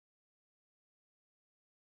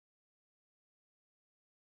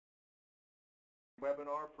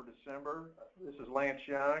webinar for December. This is Lance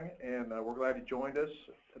Young, and we're glad you joined us.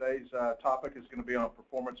 Today's topic is going to be on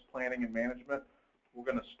performance planning and management. We're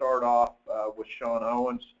going to start off with Sean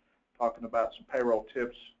Owens talking about some payroll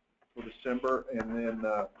tips for December, and then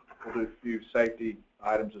we'll do a few safety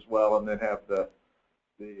items as well, and then have the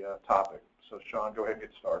topic. So Sean, go ahead and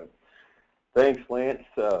get started. Thanks, Lance.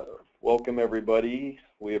 Welcome, everybody.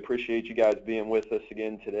 We appreciate you guys being with us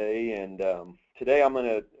again today. And today I'm going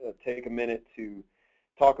to take a minute to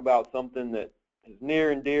talk about something that is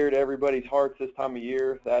near and dear to everybody's hearts this time of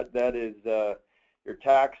year. That is your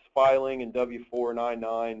tax filing and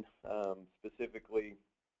W-499, specifically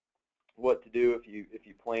what to do if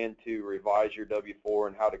you plan to revise your W-4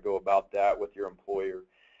 and how to go about that with your employer.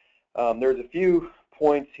 There's a few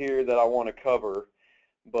points here that I want to cover.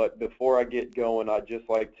 But before I get going, I'd just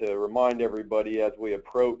like to remind everybody as we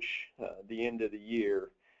approach the end of the year,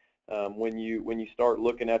 when you start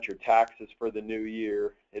looking at your taxes for the new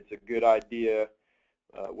year, it's a good idea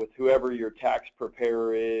with whoever your tax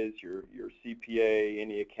preparer is, your CPA,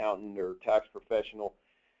 any accountant or tax professional,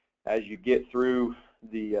 as you get through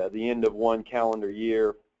the end of one calendar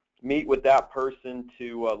year, meet with that person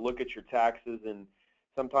to look at your taxes, and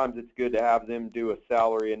sometimes it's good to have them do a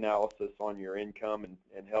salary analysis on your income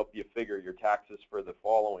and help you figure your taxes for the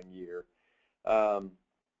following year.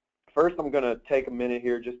 First, I'm going to take a minute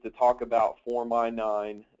here just to talk about Form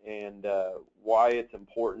I-9 and why it's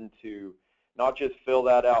important to not just fill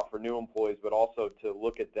that out for new employees, but also to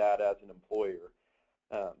look at that as an employer.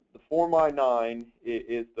 The Form I-9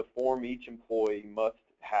 is the form each employee must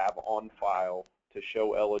have on file to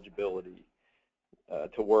show eligibility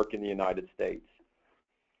to work in the United States.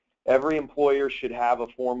 Every employer should have a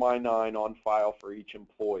Form I-9 on file for each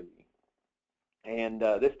employee. And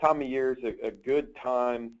this time of year is a good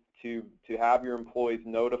time to have your employees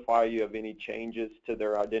notify you of any changes to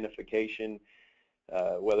their identification,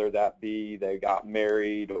 whether that be they got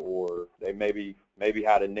married or they maybe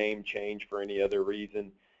had a name change for any other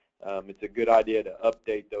reason. It's a good idea to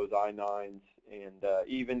update those I-9s, and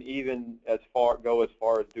even go as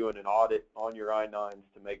far as doing an audit on your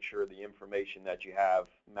I-9s to make sure the information that you have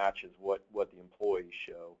matches what the employees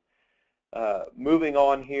show. Moving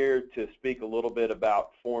on here to speak a little bit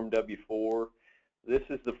about Form W-4. This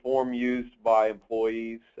is the form used by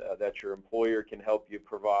employees that your employer can help you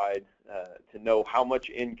provide to know how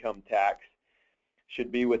much income tax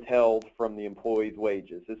should be withheld from the employee's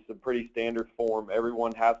wages. This is a pretty standard form.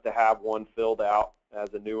 Everyone has to have one filled out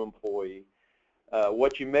as a new employee.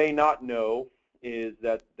 What you may not know is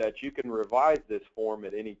that you can revise this form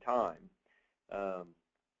at any time.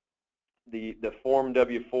 The Form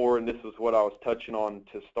W-4, and this is what I was touching on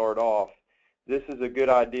to start off, this is a good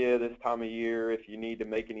idea this time of year if you need to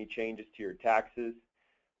make any changes to your taxes,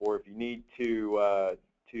 or if you need to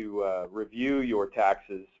review your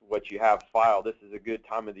taxes, what you have filed. This is a good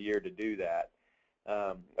time of the year to do that.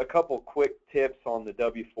 A couple quick tips on the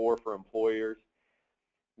W-4 for employers.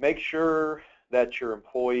 Make sure that your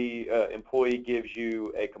employee gives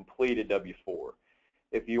you a completed W-4.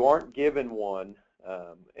 If you aren't given one,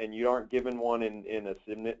 and you aren't given one in a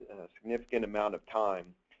significant amount of time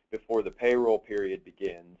before the payroll period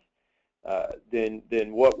begins,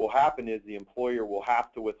 then what will happen is the employer will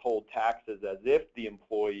have to withhold taxes as if the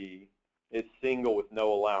employee is single with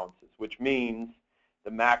no allowances, which means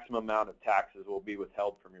the maximum amount of taxes will be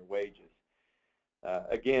withheld from your wages.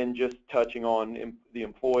 Again, just touching on the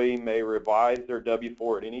employee may revise their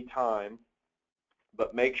W-4 at any time,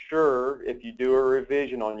 but make sure if you do a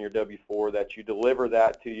revision on your W-4 that you deliver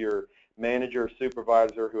that to your manager or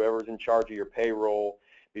supervisor, whoever's in charge of your payroll,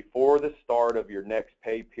 before the start of your next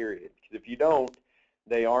pay period. Because if you don't,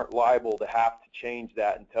 they aren't liable to have to change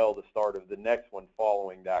that until the start of the next one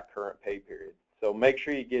following that current pay period. So make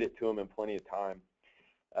sure you get it to them in plenty of time.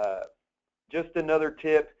 Just another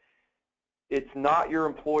tip, it's not your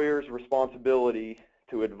employer's responsibility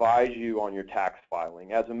to advise you on your tax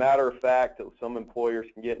filing. As a matter of fact, some employers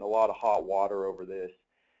can get in a lot of hot water over this.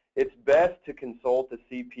 It's best to consult a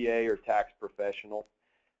CPA or tax professional.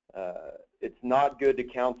 It's not good to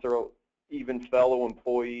counsel even fellow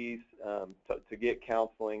employees to get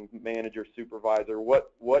counseling, manager, supervisor.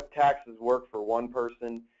 What taxes work for one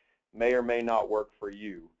person may or may not work for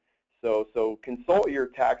you. So consult your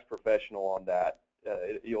tax professional on that.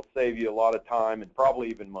 It'll save you a lot of time and probably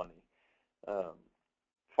even money.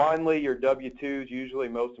 Finally, your W-2s, usually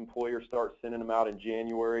most employers start sending them out in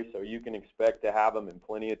January, so you can expect to have them in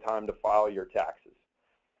plenty of time to file your taxes.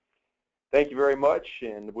 Thank you very much,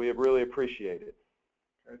 and we really appreciate it.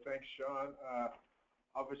 Okay, thanks, Sean.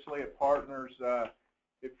 Obviously, at Partners,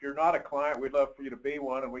 If you're not a client, we'd love for you to be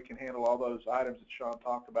one, and we can handle all those items that Sean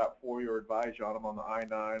talked about for you or advise you on them on the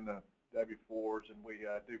I-9, the W-4s, and we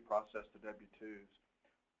do process the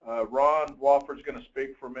W-2s. Ron Wofford's going to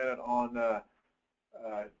speak for a minute on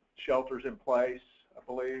shelters in place, I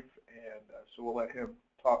believe, and so we'll let him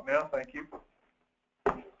talk now. Thank you.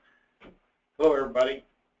 Hello, everybody.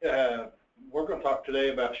 We're going to talk today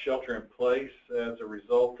about shelter in place as a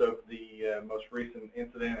result of the most recent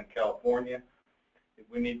incident in California.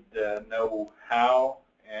 We need to know how,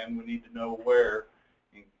 and we need to know where,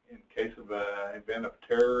 in case of an event of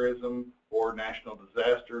terrorism or national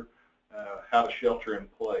disaster, how to shelter in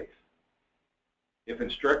place. If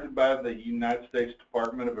instructed by the United States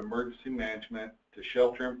Department of Emergency Management to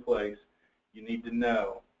shelter in place, you need to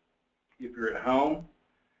know: if you're at home,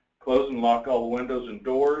 close and lock all the windows and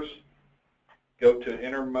doors. Go to the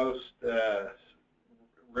innermost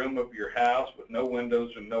room of your house with no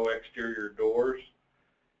windows and no exterior doors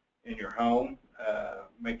in your home.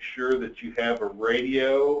 Make sure that you have a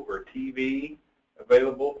radio or TV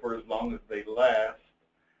available for as long as they last,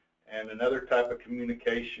 and another type of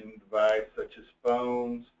communication device such as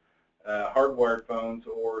phones, hardwired phones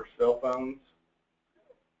or cell phones.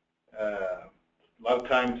 A lot of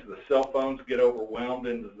times the cell phones get overwhelmed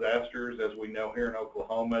in disasters, as we know here in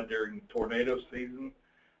Oklahoma during tornado season.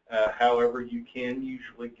 However, you can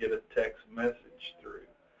usually get a text message through.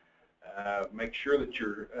 Make sure that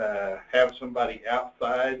you have somebody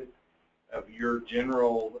outside of your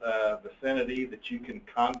general vicinity that you can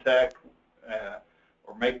contact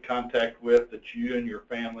or make contact with, that you and your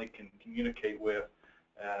family can communicate with,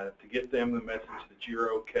 to get them the message that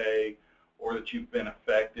you're okay, or that you've been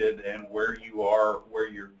affected, and where you are, where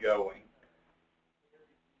you're going.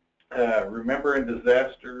 Remember, in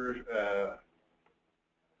disasters,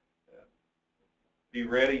 be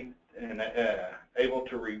ready and able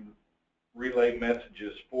to relay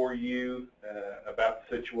messages for you about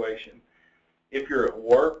the situation. If you're at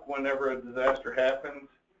work whenever a disaster happens,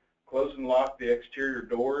 close and lock the exterior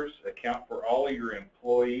doors. Account for all of your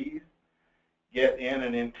employees. Get in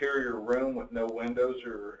an interior room with no windows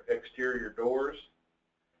or exterior doors.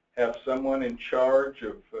 Have someone in charge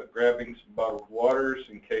of grabbing some bottled waters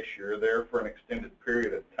in case you're there for an extended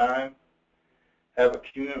period of time. Have a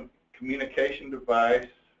communication device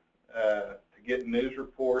to get news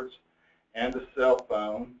reports, and a cell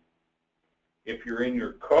phone. If you're in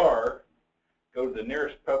your car, go to the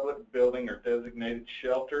nearest public building or designated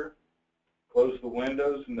shelter. Close the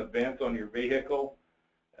windows and the vents on your vehicle.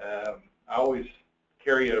 I always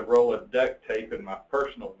carry a roll of duct tape in my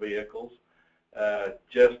personal vehicles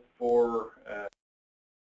just for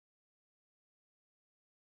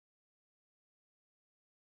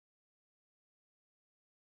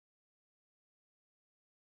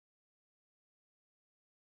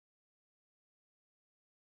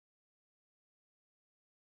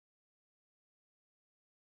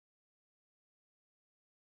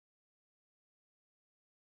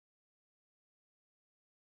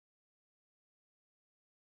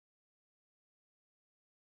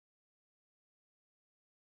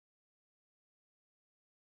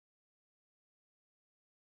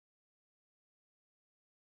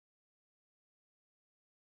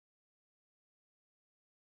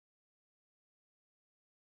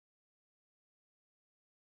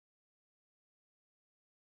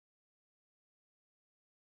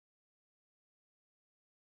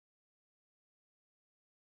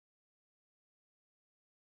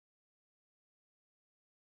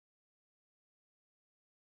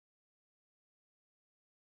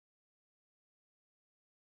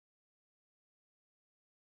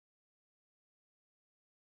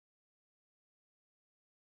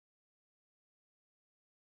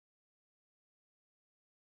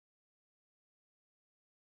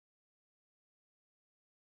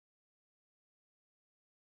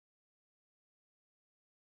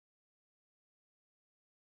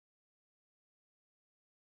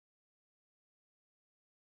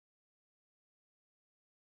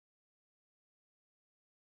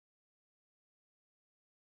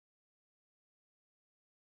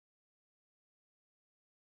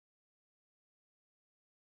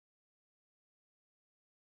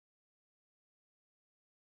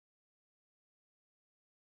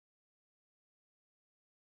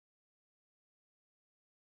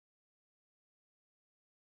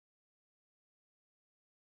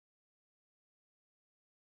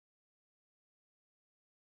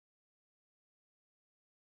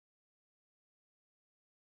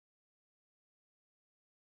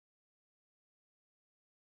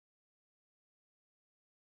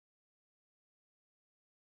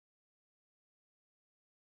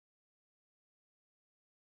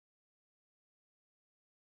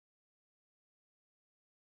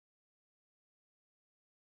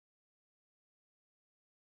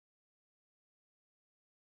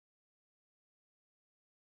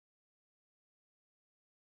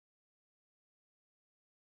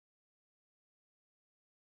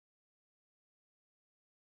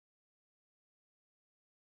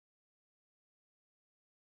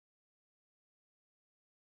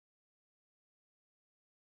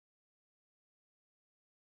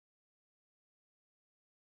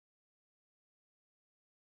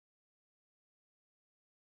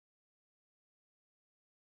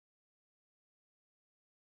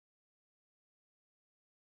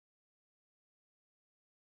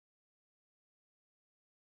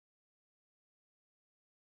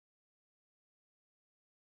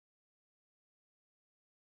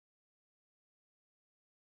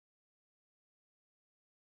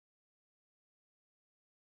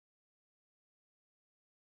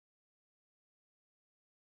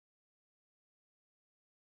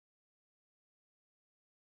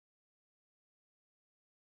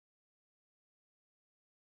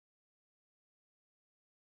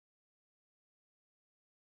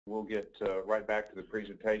we'll get right back to the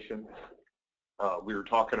presentation. We were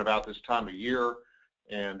talking about this time of year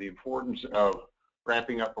and the importance of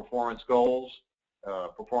wrapping up performance goals,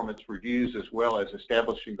 performance reviews, as well as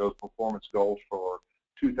establishing those performance goals for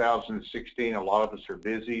 2016. A lot of us are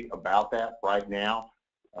busy about that right now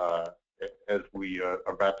as we are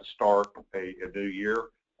about to start a new year.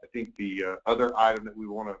 I think the other item that we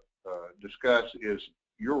want to discuss is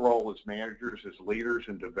your role as managers, as leaders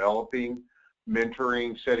in developing,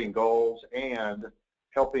 mentoring, setting goals, and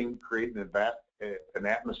helping create an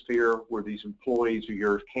atmosphere where these employees of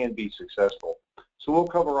yours can be successful. So we'll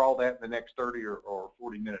cover all that in the next 30 or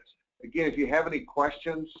 40 minutes. Again, if you have any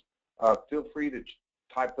questions, feel free to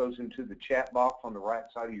type those into the chat box on the right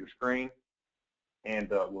side of your screen, and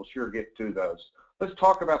we'll sure get to those. Let's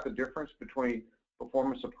talk about the difference between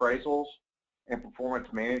performance appraisals and performance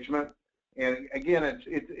management. And again,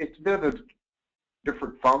 it's a bit of a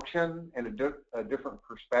different function and a different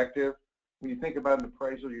perspective. When you think about an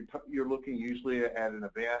appraisal, you're looking usually at an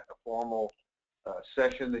event, a formal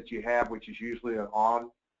session that you have, which is usually a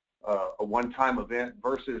one-time event,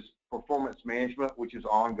 versus performance management, which is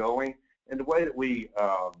ongoing. And the way that we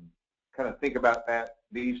kind of think about that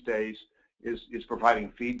these days is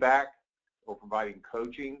providing feedback or providing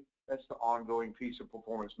coaching. That's the ongoing piece of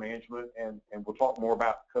performance management, and we'll talk more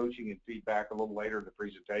about coaching and feedback a little later in the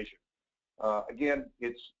presentation. Again,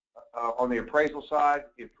 it's on the appraisal side,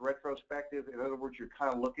 it's retrospective. In other words, you're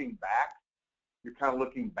kind of looking back. You're kind of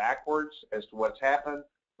looking backwards as to what's happened,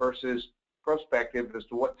 versus prospective as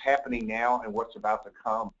to what's happening now and what's about to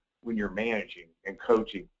come when you're managing and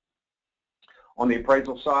coaching. On the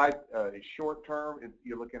appraisal side, it's short term.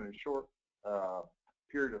 You're looking at a short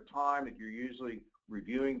period of time that you're usually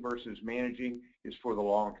reviewing, versus managing is for the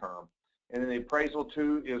long term. And then the appraisal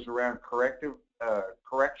too is around correction.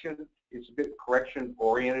 It's a bit correction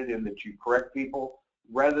oriented in that you correct people,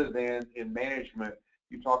 rather than in management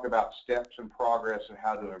you talk about steps and progress and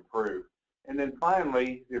how to improve. And then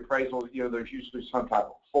finally, the appraisal, there's usually some type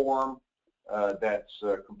of form that's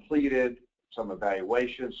completed, some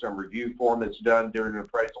evaluation, some review form that's done during an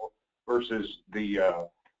appraisal, versus the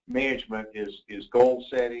management is goal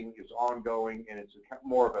setting, is ongoing, and it's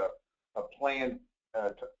more of a plan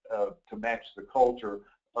to match the culture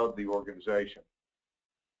of the organization.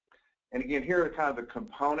 And again, here are kind of the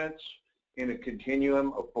components in a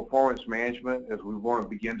continuum of performance management as we want to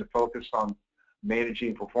begin to focus on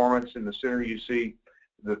managing performance. In the center, you see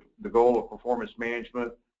the goal of performance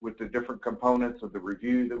management with the different components of the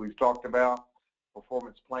review that we've talked about.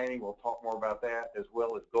 Performance planning, we'll talk more about that, as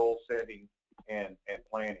well as goal setting and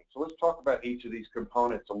planning. So let's talk about each of these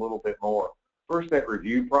components a little bit more. First, that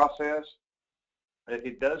review process.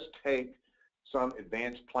 It does take some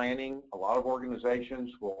advanced planning. A lot of organizations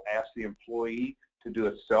will ask the employee to do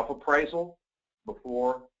a self-appraisal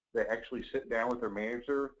before they actually sit down with their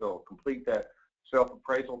manager. They'll complete that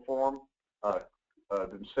self-appraisal form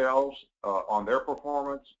themselves on their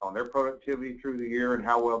performance, on their productivity through the year, and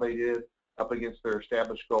how well they did up against their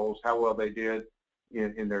established goals, how well they did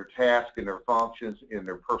in their tasks, in their functions, in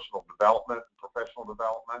their personal development, professional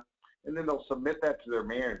development. And then they'll submit that to their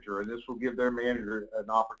manager, and this will give their manager an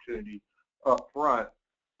opportunity up front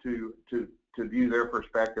to view their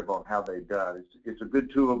perspective on how they've done. It's a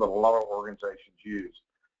good tool that a lot of organizations use.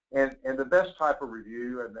 And the best type of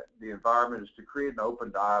review and the environment is to create an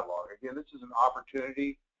open dialogue. Again, this is an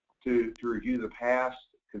opportunity to review the past,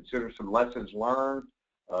 consider some lessons learned,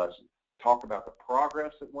 talk about the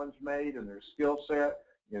progress that one's made in their skill set,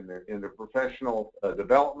 in their professional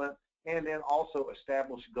development, and then also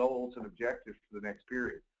establish goals and objectives for the next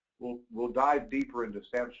period. We'll dive deeper into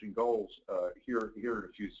establishing goals here in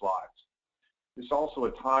a few slides. It's also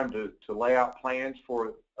a time to lay out plans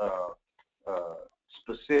for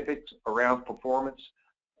specifics around performance,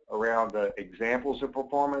 around examples of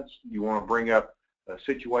performance. You want to bring up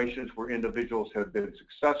situations where individuals have been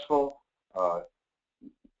successful,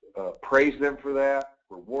 praise them for that,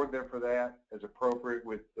 reward them for that as appropriate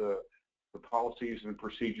with the policies and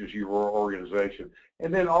procedures of your organization.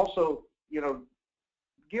 And then also,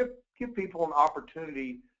 give people an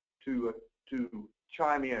opportunity to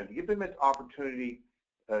chime in, give them an opportunity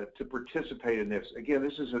to participate in this. Again,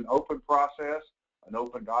 this is an open process, an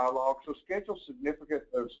open dialogue, so schedule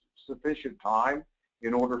sufficient time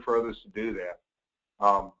in order for others to do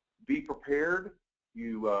that. Be prepared.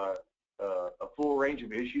 A full range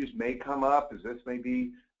of issues may come up, as this may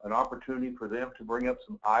be an opportunity for them to bring up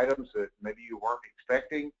some items that maybe you weren't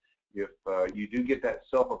expecting. If you do get that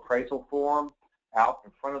self-appraisal form out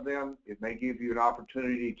in front of them, it may give you an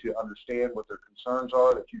opportunity to understand what their concerns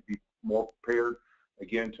are, that you'd be more prepared,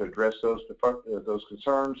 again, to address those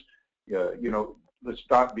concerns. let's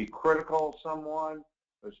not be critical of someone.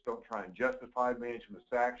 Let's don't try and justify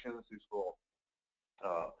management's actions. This will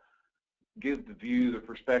give the view, the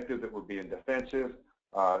perspective that we're being defensive.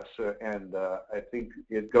 I think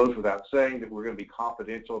it goes without saying that we're going to be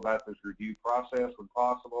confidential about this review process when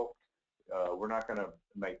possible. We're not going to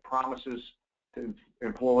make promises to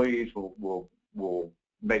employees. We'll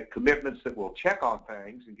make commitments that we'll check on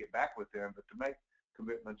things and get back with them, but to make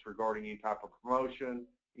commitments regarding any type of promotion,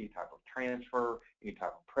 any type of transfer, any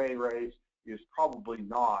type of pay raise is probably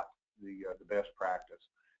not the best practice.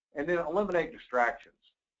 And then eliminate distractions.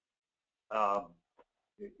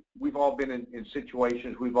 We've all been in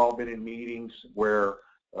situations, we've all been in meetings where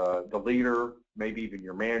the leader, maybe even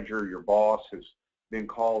your manager, your boss has been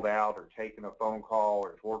called out or taken a phone call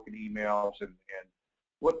or is working emails, and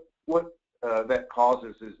what that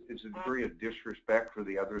causes is a degree of disrespect for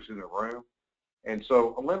the others in the room. And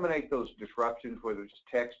so eliminate those disruptions, whether it's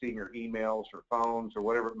texting or emails or phones or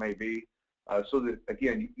whatever it may be, so that,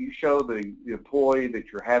 again, you show the employee that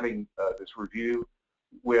you're having this review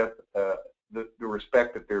with the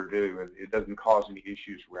respect that they're due, and it doesn't cause any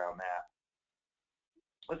issues around that.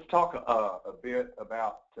 Let's talk a bit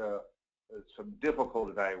about some difficult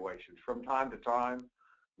evaluations. From time to time,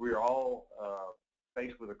 we are all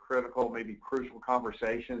faced with a critical, maybe crucial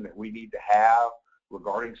conversation that we need to have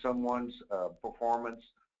regarding someone's performance.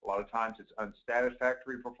 A lot of times it's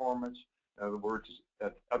unsatisfactory performance. In other words,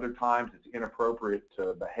 at other times it's inappropriate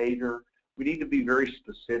behavior. We need to be very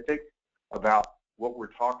specific about what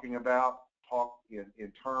we're talking about, talk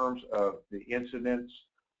in terms of the incidents,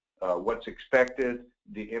 what's expected,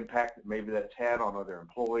 the impact that maybe that's had on other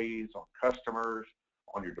employees, on customers,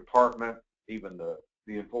 on your department, even the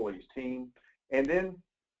employee's team. And then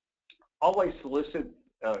always solicit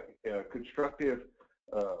constructive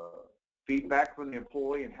feedback from the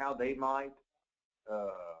employee and how they might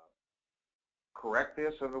correct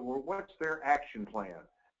this. In other words, what's their action plan?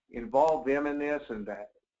 Involve them in this and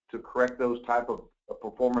to correct those type of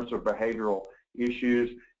performance or behavioral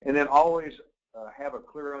issues, and then always have a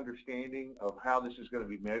clear understanding of how this is going to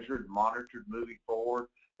be measured and monitored moving forward.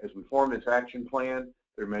 As we form this action plan,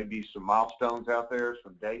 there may be some milestones out there,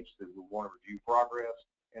 some dates that we want to review progress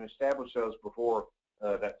and establish those before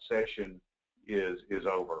that session is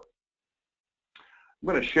over. I'm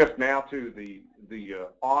going to shift now to the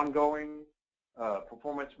ongoing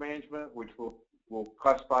performance management, which we'll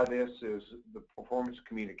classify this as the performance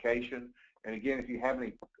communication. And again, if you have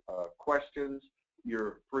any questions,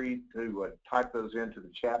 you're free to type those into the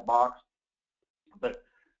chat box. But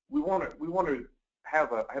we want to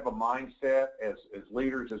have a mindset as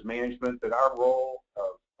leaders, as management, that our role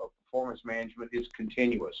of performance management is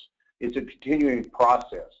continuous. It's a continuing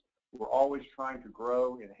process. We're always trying to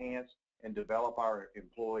grow, enhance, and develop our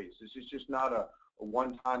employees. This is just not a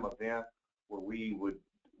one-time event where we would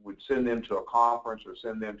send them to a conference or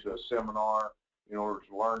send them to a seminar in order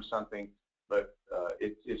to learn something, but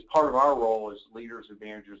it's part of our role as leaders and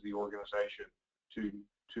managers of the organization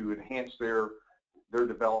to enhance their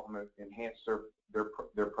development, enhance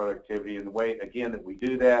their productivity. And the way, again, that we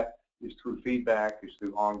do that is through feedback, is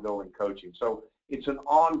through ongoing coaching. So it's an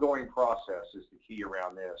ongoing process is the key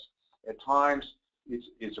around this. At times,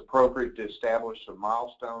 it's appropriate to establish some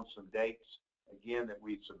milestones, some dates, again,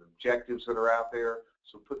 some objectives that are out there.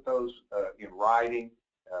 So put those in writing.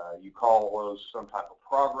 You call those some type of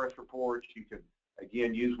progress reports. You can,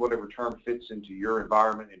 again, use whatever term fits into your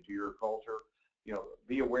environment, into your culture. You know,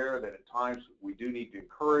 be aware that at times we do need to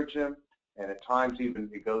encourage them, and at times even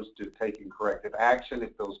it goes to taking corrective action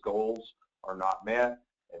if those goals are not met.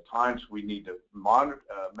 At times we need to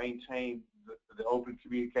maintain the open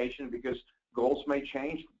communication, because goals may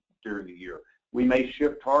change during the year. We may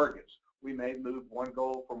shift targets. We may move one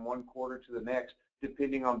goal from one quarter to the next,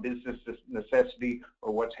 depending on business necessity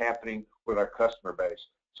or what's happening with our customer base.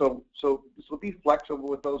 So be flexible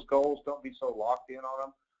with those goals. Don't be so locked in on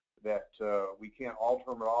them that we can't alter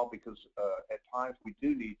them at all, because at times we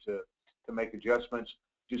do need to make adjustments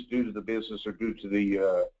just due to the business or due to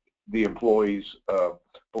the employee's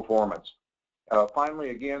performance.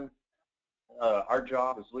 Finally, again, our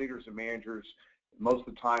job as leaders and managers most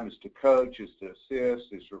of the time is to coach, is to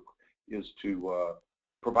assist, is to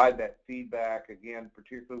provide that feedback, again,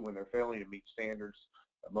 particularly when they're failing to meet standards.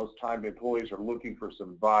 Most time employees are looking for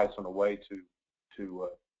some advice on a way to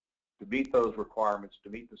meet those requirements, to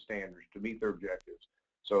meet the standards, to meet their objectives.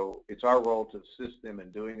 So it's our role to assist them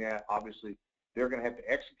in doing that. Obviously, they're going to have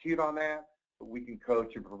to execute on that, but we can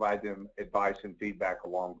coach and provide them advice and feedback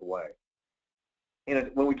along the way.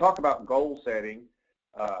 And when we talk about goal setting,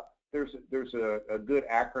 there's a good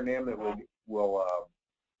acronym that will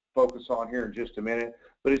focus on here in just a minute.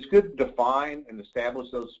 But it's good to define and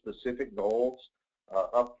establish those specific goals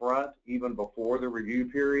up front, even before the review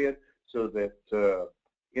period, so that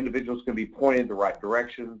individuals can be pointed in the right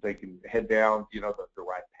direction. They can head down, the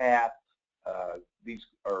right path. These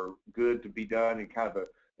are good to be done in kind of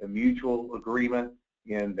a mutual agreement,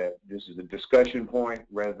 in that this is a discussion point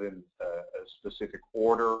rather than a specific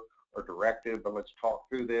order or directive. But let's talk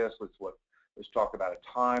through this. Let's talk about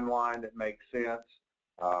a timeline that makes sense.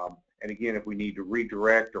 And again, if we need to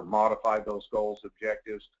redirect or modify those goals,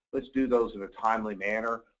 objectives, let's do those in a timely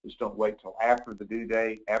manner. Just don't wait till after the due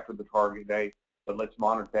date, after the target date, but let's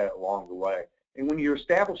monitor that along the way. And when you're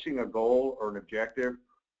establishing a goal or an objective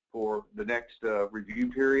for the next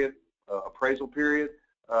review period, appraisal period,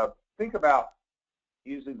 think about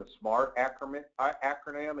using the SMART acronym.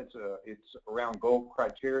 It's around goal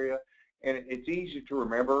criteria, and it's easy to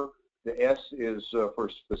remember. The S is for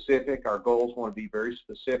specific. Our goals want to be very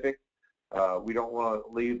specific. We don't want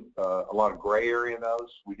to leave a lot of gray area in those.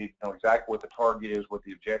 We need to know exactly what the target is, what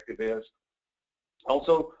the objective is.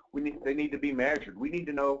 Also, they need to be measured. We need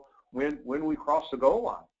to know when we cross the goal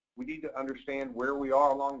line. We need to understand where we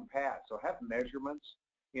are along the path. So have measurements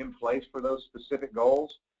in place for those specific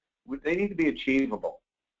goals. They need to be achievable.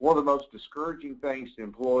 One of the most discouraging things to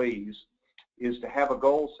employees is to have a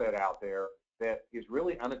goal set out there that is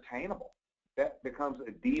really unattainable. That becomes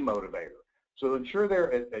a demotivator. So ensure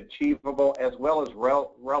they're achievable as well as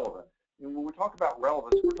relevant. And when we talk about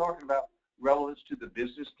relevance, we're talking about relevance to the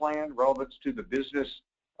business plan, relevance to the business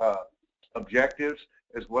objectives,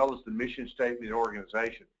 as well as the mission statement of the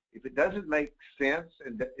organization. If it doesn't make sense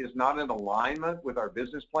and is not in alignment with our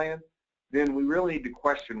business plan, then we really need to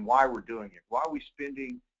question why we're doing it. Why are we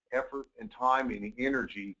spending effort and time and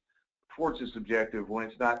energy towards this objective when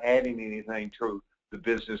it's not adding anything to the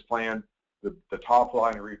business plan, the top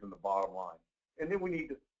line, or even the bottom line? And then we need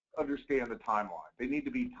to understand the timeline. They need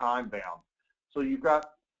to be time bound. So you've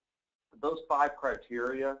got those 5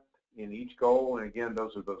 criteria in each goal, and again,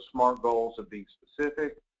 those are those SMART goals of being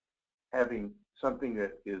specific, having something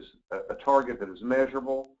that is a target that is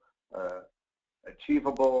measurable,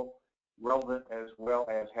 achievable, relevant, as well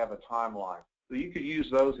as have a timeline. So you could use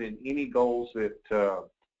those in any goals that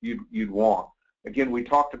you'd want. Again, we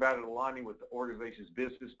talked about it aligning with the organization's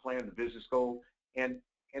business plan, the business goal, and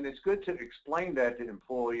it's good to explain that to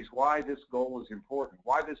employees, why this goal is important,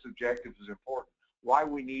 why this objective is important, why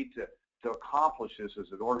we need to accomplish this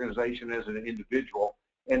as an organization, as an individual,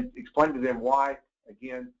 and explain to them why,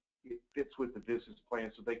 again, it fits with the business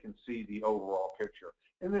plan so they can see the overall picture.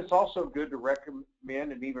 And it's also good to recommend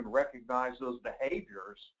and even recognize those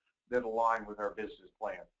behaviors that align with our business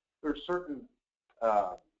plan. There's certain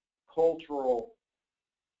cultural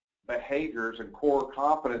behaviors and core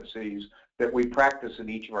competencies that we practice in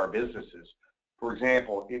each of our businesses. For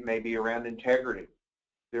example, it may be around integrity.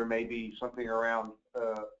 There may be something around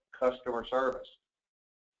customer service.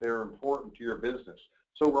 They're important to your business.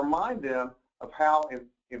 So remind them of how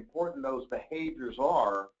important those behaviors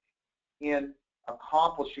are in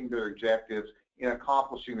accomplishing their objectives, in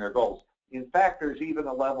accomplishing their goals. In fact, there's even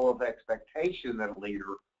a level of expectation that a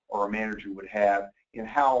leader or a manager would have in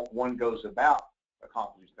how one goes about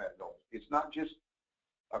accomplishing that goal. It's not just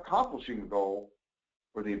accomplishing the goal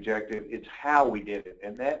or the objective, it's how we did it.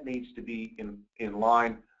 And that needs to be in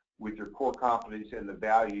line with your core competencies and the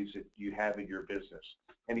values that you have in your business.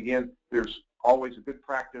 And again, there's always a good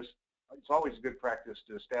practice. It's always a good practice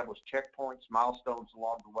to establish checkpoints, milestones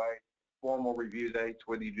along the way, formal review dates,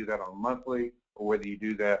 whether you do that on a monthly or whether you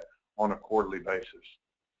do that on a quarterly basis.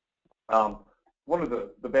 One of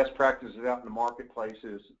the best practices out in the marketplace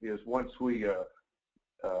is once we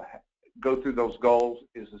go through those goals,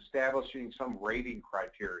 is establishing some rating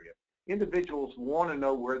criteria. Individuals want to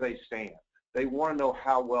know where they stand. They want to know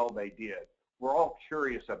how well they did. We're all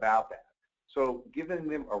curious about that. So giving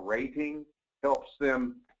them a rating helps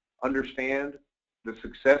them understand the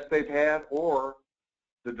success they've had or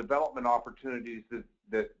the development opportunities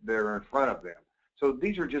that they're in front of them. So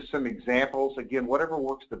these are just some examples. Again, whatever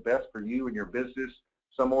works the best for you and your business.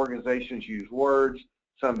 Some organizations use words,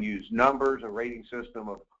 some use numbers, a rating system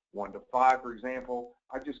of 1 to 5, for example.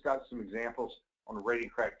 I just got some examples on the rating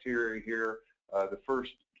criteria here. The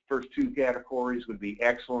first 2 categories would be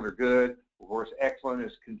excellent or good. Of course, excellent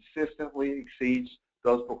is consistently exceeds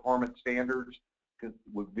those performance standards,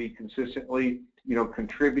 would be consistently,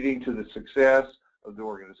 contributing to the success of the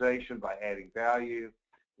organization by adding value.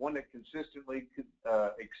 One that consistently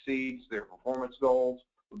exceeds their performance goals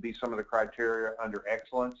would be some of the criteria under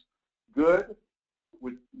excellence. Good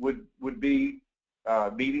would be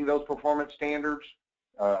meeting those performance standards,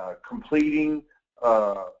 completing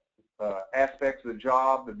a aspects of the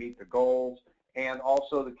job to meet the goals, and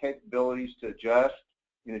also the capabilities to adjust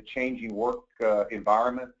in a changing work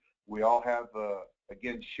environment. We all have,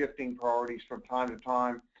 again, shifting priorities from time to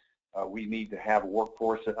time. We need to have a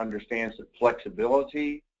workforce that understands that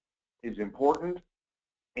flexibility is important,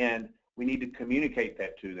 and we need to communicate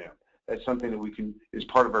that to them. That's something that we can, is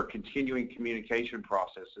part of our continuing communication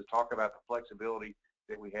process, to talk about the flexibility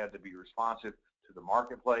that we have to be responsive to the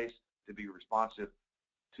marketplace, to be responsive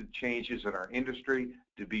to changes in our industry,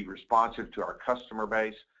 to be responsive to our customer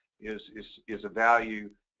base is a value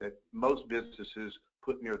that most businesses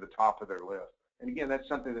put near the top of their list. And again, that's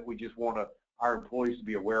something that we just want our employees to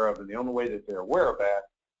be aware of, and the only way that they're aware of that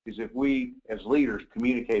is if we as leaders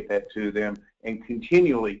communicate that to them and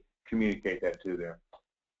continually communicate that to them.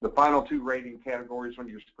 The final two rating categories on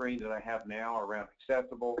your screen that I have now are around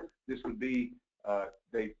acceptable. This would be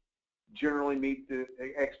they generally meet the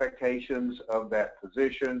expectations of that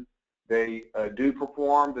position. They do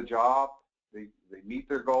perform the job. They meet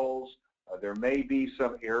their goals. There may be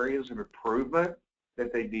some areas of improvement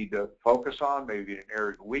that they need to focus on, maybe an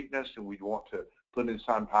area of weakness, and we'd want to put in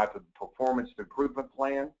some type of performance improvement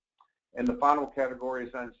plan. And the final category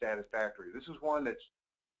is unsatisfactory. This is one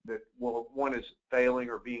one is failing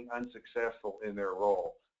or being unsuccessful in their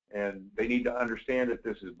role, and they need to understand that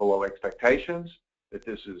this is below expectations, that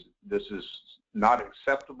this is not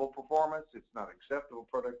acceptable performance, it's not acceptable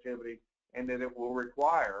productivity, and that it will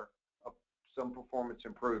require some performance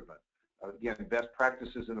improvement. Again, best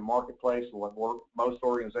practices in the marketplace, what most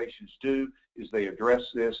organizations do is they address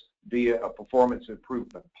this via a performance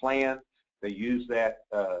improvement plan. They use that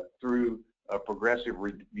through progressive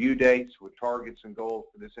review dates with targets and goals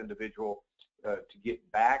for this individual to get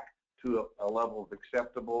back to a level of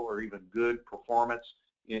acceptable or even good performance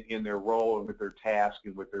in their role and with their task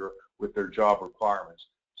and with their job requirements.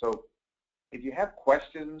 So if you have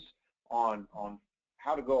questions on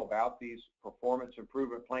how to go about these performance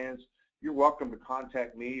improvement plans, you're welcome to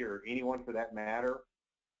contact me or anyone for that matter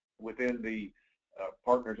within the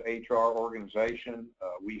Partners HR organization.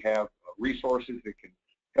 We have resources that can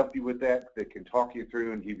help you with that can talk you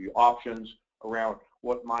through and give you options around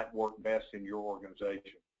what might work best in your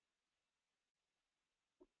organization.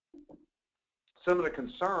 Some of the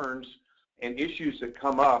concerns and issues that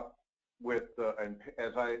come up with, and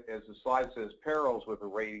as the slide says, perils with the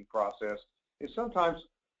rating process, is sometimes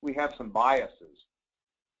we have some biases.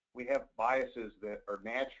 We have biases that are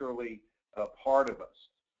naturally a part of us.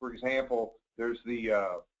 For example, there's the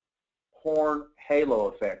horn halo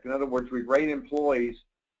effect. In other words, we rate employees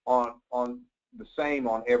on the same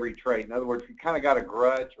on every trait. In other words, we kind of got a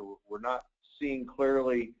grudge, or we're not seeing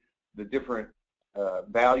clearly the different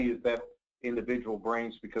values that individual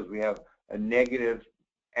brings because we have a negative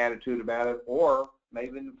attitude about it, or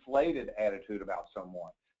maybe an inflated attitude about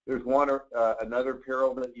someone. There's one or another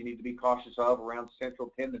peril that you need to be cautious of around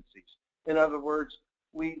central tendencies. In other words,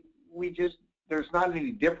 there's not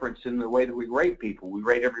any difference in the way that we rate people. We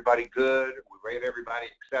rate everybody good, we rate everybody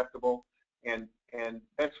acceptable, and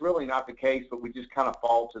that's really not the case, but we just kind of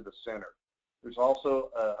fall to the center. There's also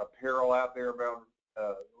a peril out there about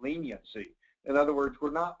leniency. In other words,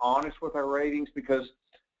 we're not honest with our ratings because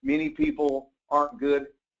many people aren't good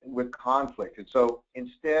with conflict. And so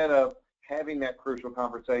instead of having that crucial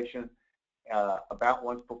conversation about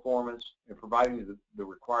one's performance and providing the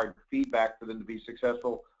required feedback for them to be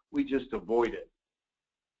successful, we just avoid it.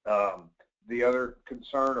 The other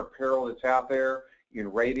concern or peril that's out there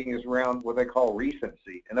in rating is around what they call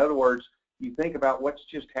recency. In other words, you think about what's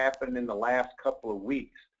just happened in the last couple of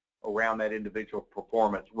weeks around that individual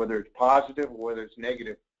performance, whether it's positive or whether it's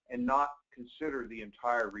negative, and not consider the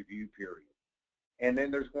entire review period. And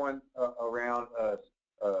then there's one around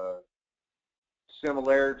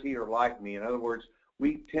similarity or like me. In other words,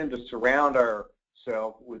 we tend to surround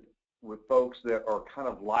ourselves with folks that are kind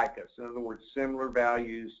of like us. In other words, similar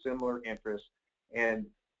values, similar interests, and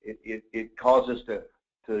it causes us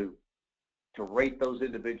to rate those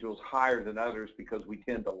individuals higher than others because we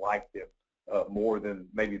tend to like them more than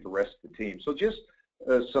maybe the rest of the team. So just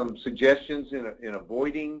some suggestions in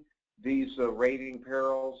avoiding these rating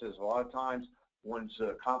perils is a lot of times one's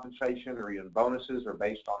compensation or even bonuses are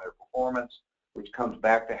based on their performance, which comes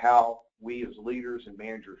back to how we as leaders and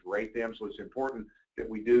managers rate them. So it's important that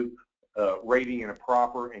we do rating in a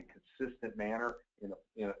proper and consistent manner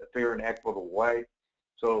in a fair and equitable way.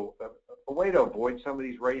 So a way to avoid some of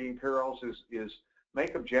these rating perils is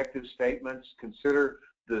make objective statements, consider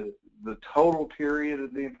the total period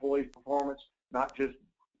of the employee's performance, not just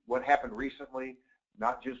what happened recently,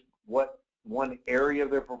 not just what one area of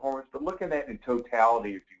their performance, but look at that in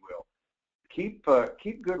totality, if you will. Keep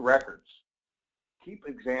good records. keep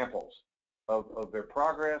examples of their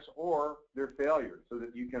progress or their failures so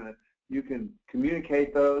that you can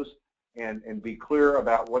communicate those and be clear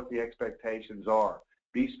about what the expectations are.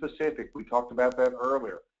 Be specific. We talked about that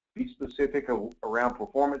earlier. Be specific around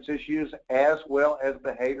performance issues as well as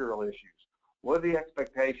behavioral issues. What are the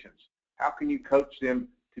expectations? How can you coach them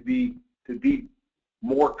to be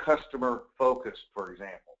more customer focused, for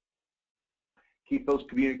example? Keep those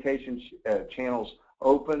communication channels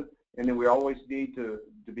open, and then we always need to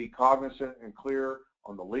be cognizant and clear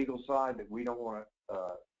on the legal side that we don't want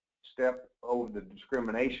to step over the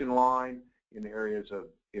discrimination line in the areas of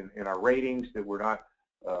in our ratings, that we're not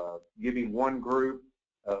giving one group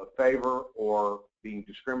a favor or being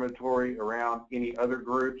discriminatory around any other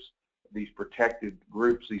groups. These protected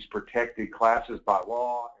groups, these protected classes by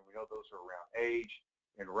law, and we know those are around age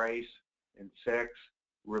and race and sex,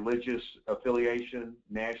 religious affiliation,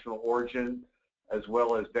 national origin, as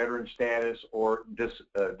well as veteran status or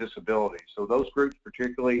disability. So those groups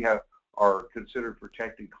particularly are considered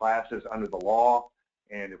protected classes under the law,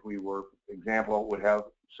 and if we were, for example, would have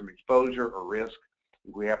some exposure or risk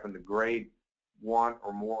if we happen to grade one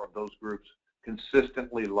or more of those groups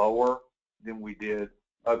consistently lower than we did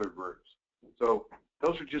other groups. So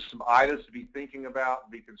those are just some items to be thinking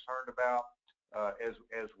about, be concerned about as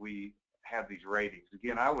we have these ratings.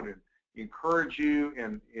 Again, I would encourage you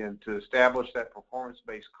to establish that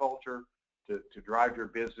performance-based culture to drive your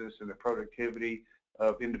business and the productivity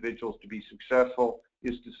of individuals to be successful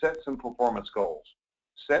is to set some performance goals.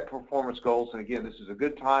 Set performance goals, and again, this is a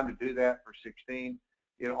good time to do that for 16.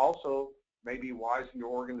 It also may be wise in your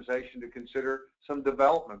organization to consider some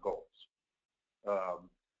development goals.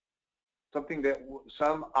 Something that,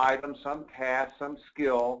 some item, some task, some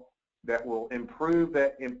skill that will improve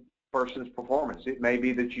that person's performance. It may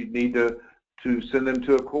be that you need to send them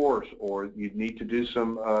to a course, or you need to do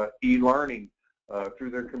some e-learning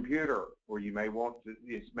through their computer, or you may want to,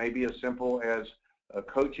 it may be as simple as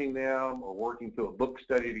coaching them or working through a book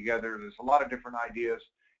study together. There's a lot of different ideas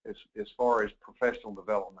as far as professional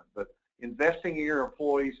development, but investing in your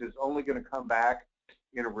employees is only going to come back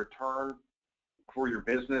in a return for your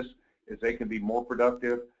business as they can be more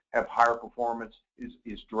productive, have higher performance,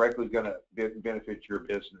 is directly going to benefit your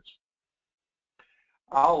business.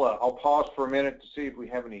 I'll pause for a minute to see if we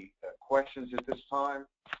have any questions at this time.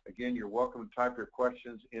 Again, you're welcome to type your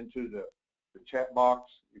questions into the chat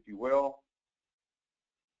box, if you will.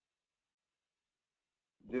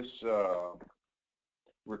 This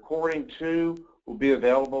recording too will be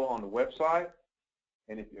available on the website.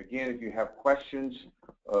 And if you have questions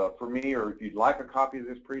for me, or if you'd like a copy of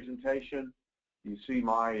this presentation, you see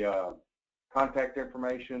my contact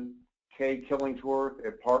information, K Killingsworth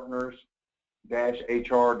at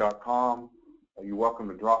partners-hr.com. You're welcome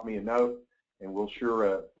to drop me a note, and we'll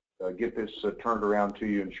sure get this turned around to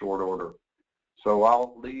you in short order. So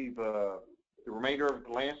I'll leave the remainder of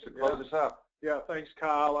Lance to close this up. Yeah, thanks,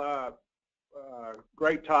 Kyle.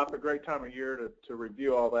 Great topic, great time of year to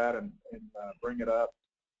review all that and bring it up.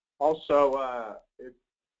 Also, if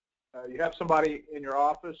you have somebody in your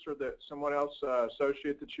office or someone else,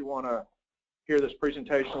 associate, that you want to hear this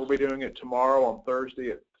presentation, we'll be doing it tomorrow on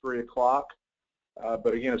Thursday at 3 o'clock.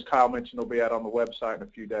 But again, as Kyle mentioned, it'll be out on the website in a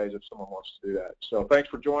few days if someone wants to do that. So thanks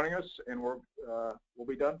for joining us, and we'll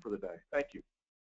be done for the day. Thank you.